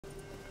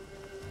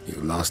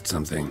You lost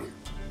something.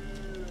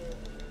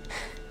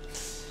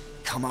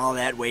 Come all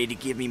that way to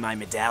give me my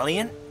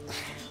medallion?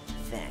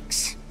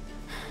 Thanks.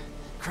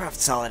 Craft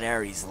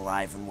Solidarity's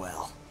alive and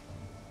well.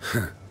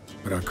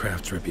 But our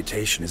craft's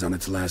reputation is on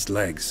its last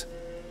legs.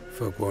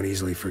 Folk won't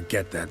easily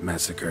forget that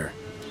massacre.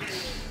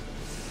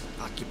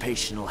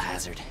 Occupational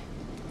hazard.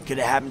 Could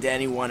have happened to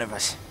any one of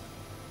us.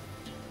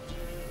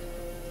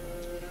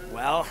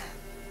 Well,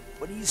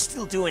 what are you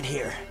still doing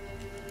here?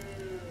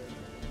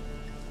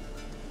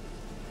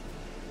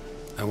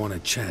 I want to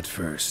chat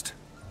first,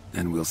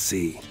 then we'll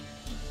see.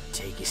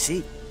 Take a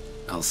seat.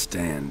 I'll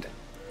stand.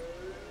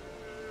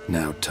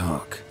 Now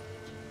talk.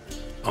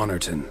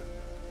 Honorton,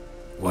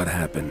 what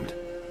happened?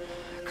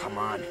 Come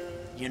on.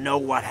 You know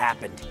what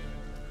happened.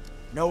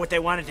 Know what they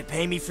wanted to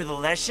pay me for the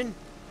lesson?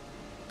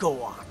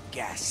 Go on,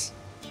 guess.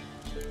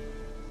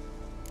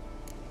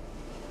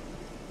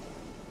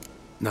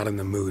 Not in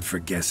the mood for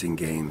guessing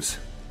games.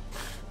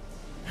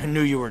 I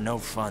knew you were no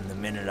fun the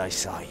minute I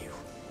saw you.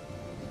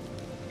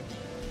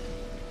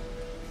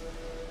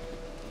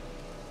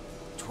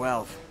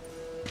 12.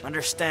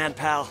 Understand,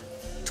 pal?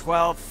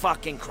 12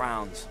 fucking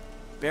crowns.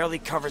 Barely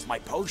covers my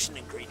potion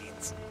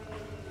ingredients.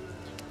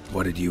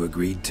 What had you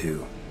agreed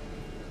to?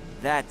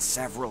 That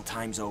several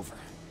times over.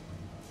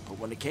 But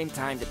when it came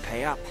time to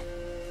pay up,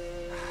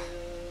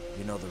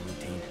 you know the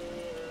routine.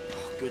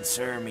 Oh, good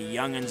sir, me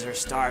young'uns are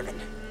starving.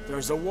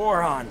 There's a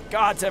war on.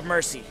 Gods have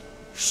mercy.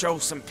 Show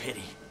some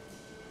pity.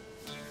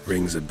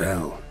 Rings a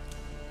bell,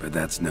 but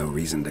that's no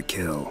reason to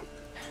kill.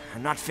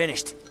 I'm not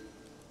finished.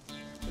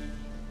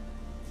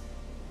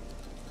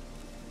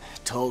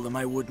 Told them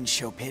I wouldn't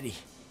show pity.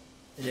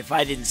 That if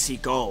I didn't see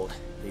gold,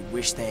 they'd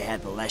wish they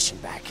had the lesson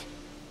back.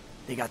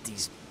 They got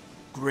these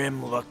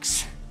grim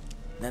looks.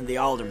 Then the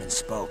alderman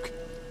spoke.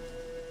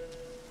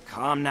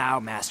 Calm now,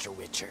 Master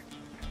Witcher.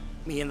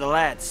 Me and the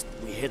lads,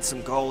 we hid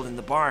some gold in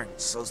the barn,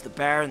 so's the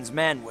Baron's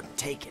men wouldn't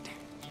take it.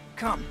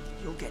 Come,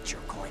 you'll get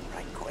your coin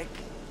right quick.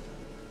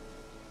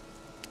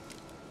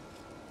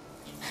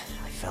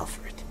 I fell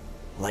for it,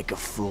 like a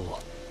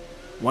fool.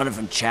 One of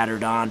them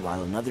chattered on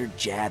while another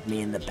jabbed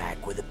me in the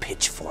back with a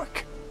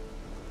pitchfork.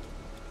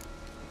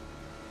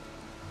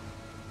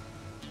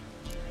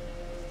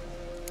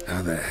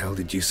 How the hell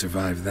did you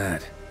survive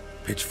that?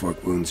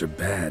 Pitchfork wounds are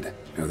bad.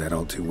 Know that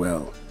all too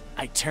well.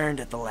 I turned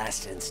at the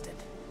last instant.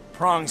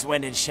 Prongs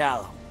went in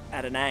shallow,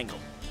 at an angle.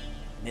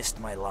 Missed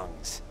my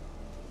lungs.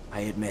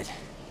 I admit,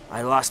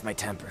 I lost my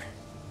temper.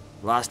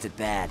 Lost it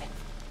bad.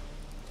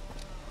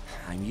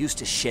 I'm used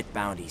to shit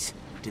bounties,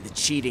 to the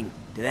cheating,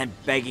 to them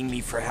begging me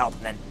for help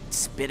and then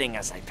spitting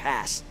as I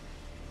pass.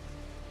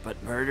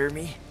 But murder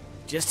me?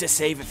 Just to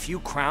save a few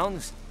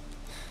crowns?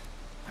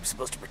 I'm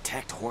supposed to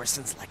protect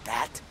Horsens like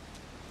that?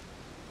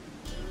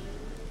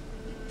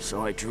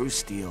 So I drew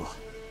steel,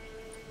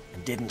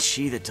 and didn't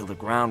sheathe it till the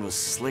ground was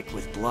slick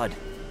with blood.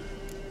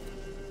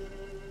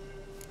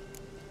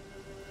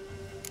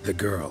 The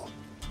girl.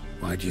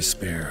 Why'd you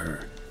spare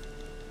her?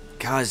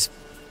 'Cause...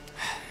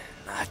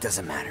 it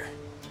doesn't matter.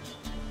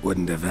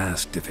 Wouldn't have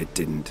asked if it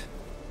didn't.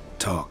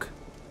 Talk.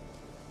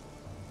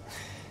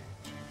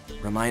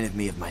 Reminded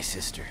me of my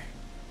sister.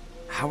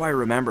 How I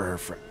remember her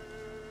from...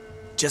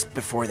 just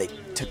before they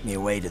took me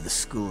away to the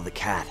School of the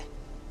Cat.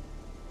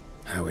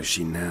 How is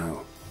she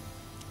now?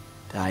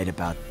 Died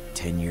about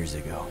 10 years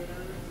ago.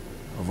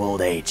 Of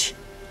old age.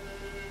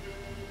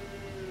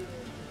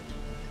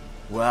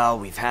 Well,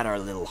 we've had our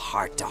little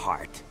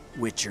heart-to-heart.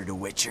 Witcher to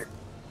Witcher.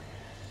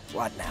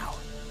 What now?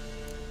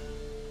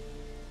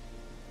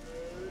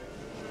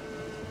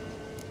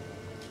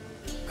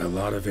 A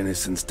lot of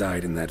innocents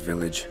died in that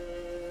village.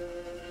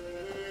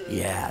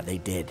 Yeah, they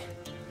did.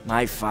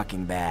 My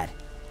fucking bad.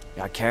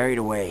 Got carried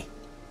away.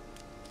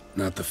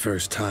 Not the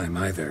first time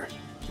either,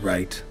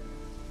 right?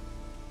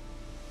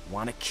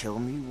 Wanna kill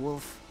me,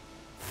 Wolf?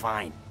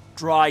 Fine.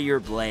 Draw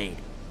your blade.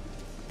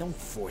 Don't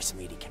force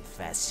me to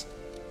confess.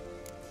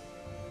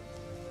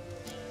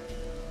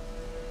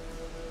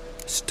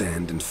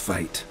 Stand and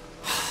fight.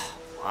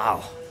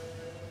 Wow.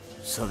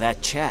 So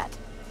that chat,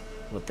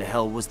 what the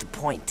hell was the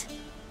point?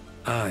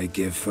 I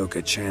give folk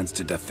a chance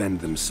to defend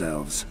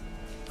themselves,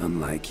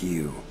 unlike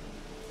you.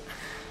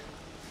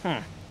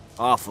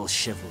 Awful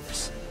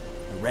chivalrous.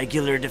 A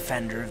regular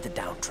defender of the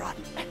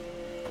downtrodden.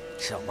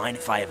 So mind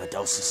if I have a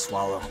dose to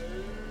swallow?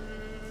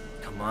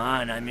 Come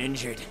on, I'm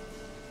injured.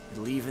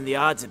 It'll even the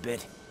odds a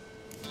bit.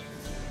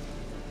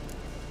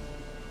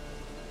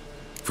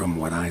 From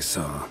what I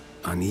saw,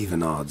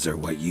 uneven odds are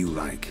what you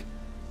like.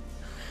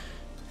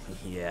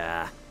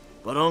 Yeah,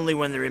 but only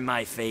when they're in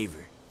my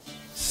favor.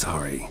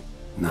 Sorry,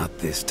 not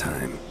this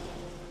time.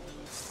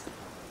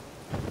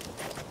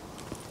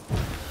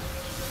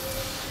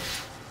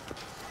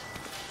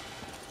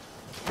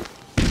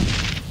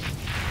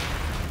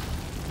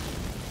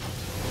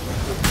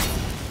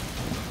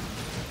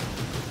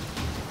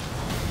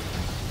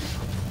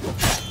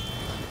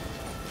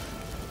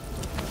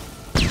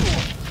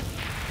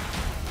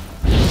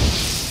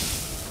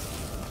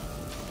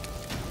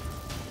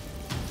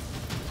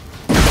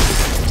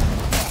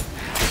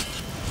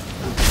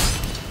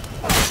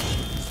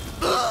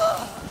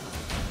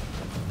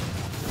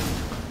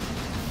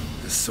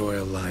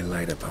 soil lie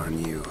light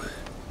upon you.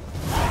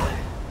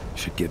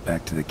 Should get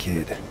back to the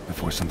kid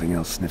before something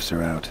else sniffs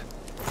her out.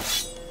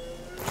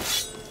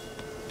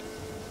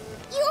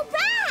 You're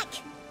back!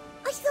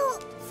 I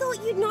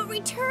thought you'd not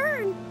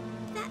return.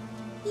 That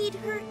he'd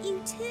hurt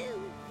you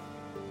too.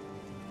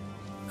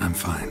 I'm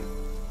fine.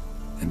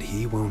 And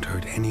he won't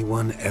hurt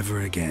anyone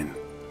ever again.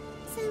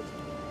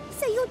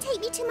 So you'll take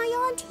me to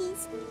my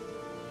auntie's?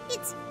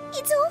 It's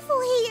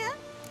awful here.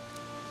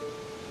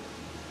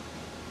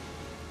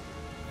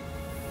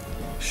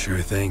 Sure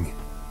thing.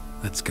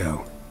 Let's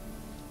go.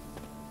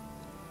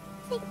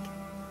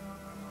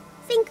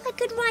 Think I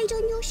could ride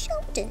on your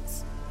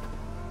shoulders?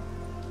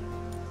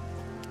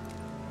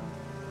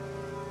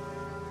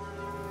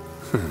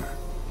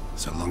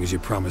 So long as you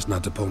promise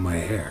not to pull my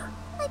hair.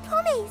 I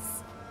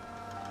promise.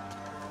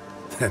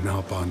 Then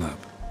hop on up.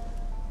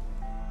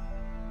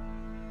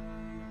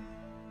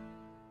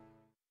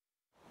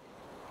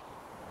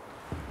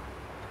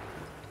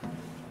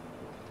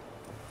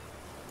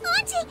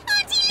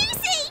 Auntie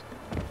Lucy!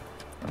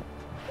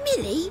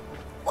 Millie,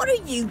 what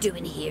are you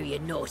doing here, you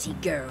naughty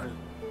girl?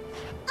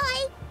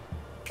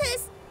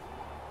 'Cause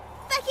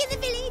back in the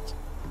village,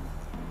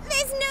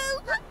 there's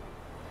no...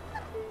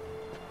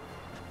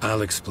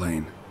 I'll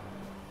explain.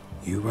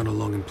 You run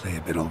along and play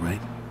a bit, all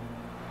right?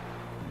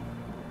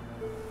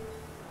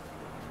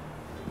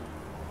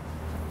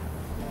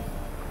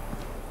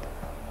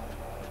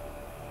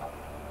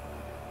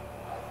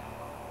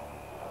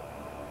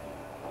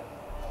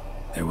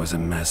 There was a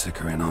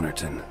massacre in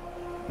Honorton.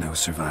 No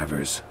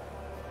survivors.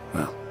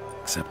 Well,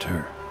 except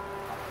her.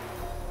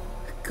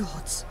 The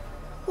gods,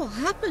 what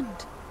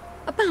happened?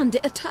 A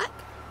bandit attack?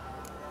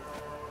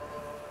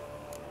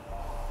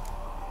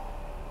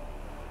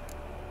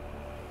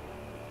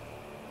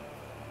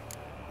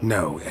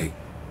 No,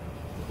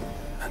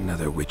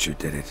 another Witcher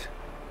did it.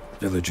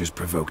 Villagers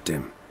provoked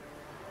him.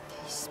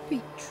 They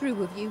speak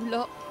true of you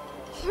lot.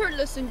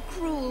 Heartless and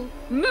cruel.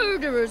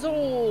 Murderers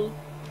all.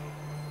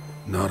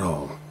 Not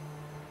all.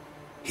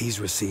 He's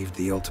received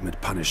the ultimate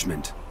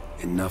punishment.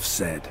 Enough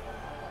said.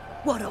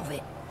 What of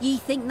it? Ye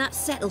think that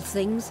settled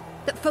things?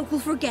 That folk will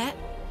forget?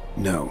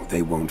 No,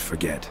 they won't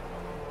forget.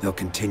 They'll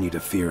continue to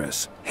fear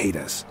us, hate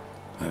us.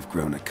 I've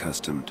grown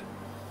accustomed.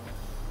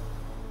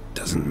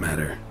 Doesn't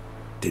matter.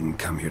 Didn't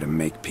come here to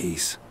make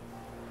peace.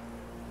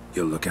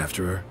 You'll look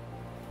after her?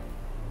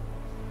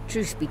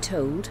 Truth be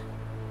told,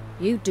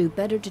 you'd do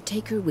better to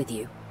take her with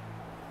you.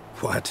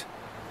 What?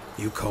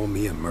 You call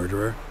me a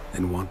murderer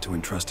and want to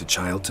entrust a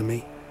child to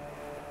me?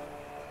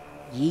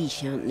 Ye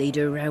shan't lead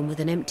her around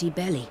with an empty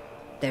belly.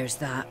 There's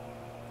that.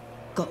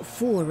 Got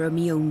 4 of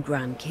me own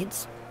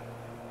grandkids.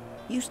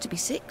 Used to be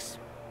 6,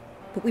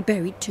 but we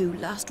buried 2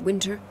 last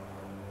winter.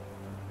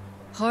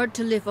 Hard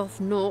to live off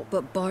naught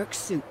but bark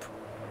soup.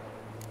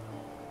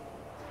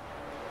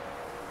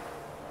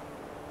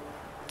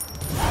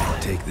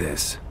 Take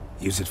this.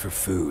 Use it for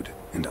food,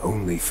 and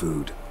only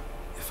food.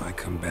 If I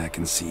come back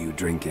and see you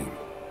drinking.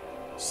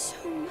 So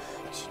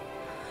much.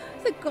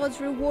 The gods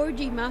reward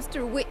ye,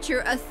 Master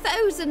Witcher,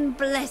 1,000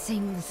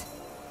 blessings.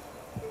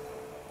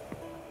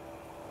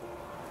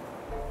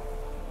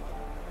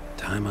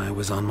 Time I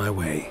was on my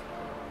way.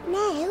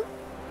 No?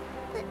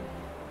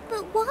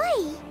 But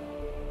why?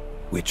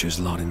 Witcher's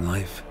lot in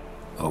life.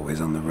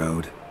 Always on the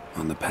road,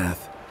 on the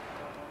path.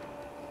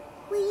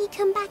 Will you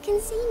come back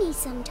and see me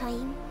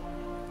sometime?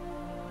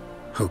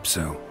 Hope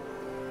so.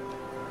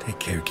 Take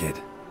care, kid.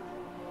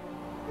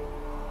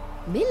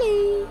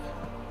 Millie!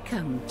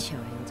 Come,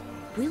 child.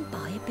 We'll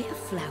buy a bit of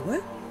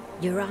flour.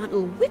 Your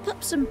aunt'll whip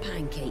up some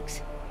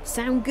pancakes.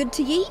 Sound good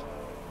to ye?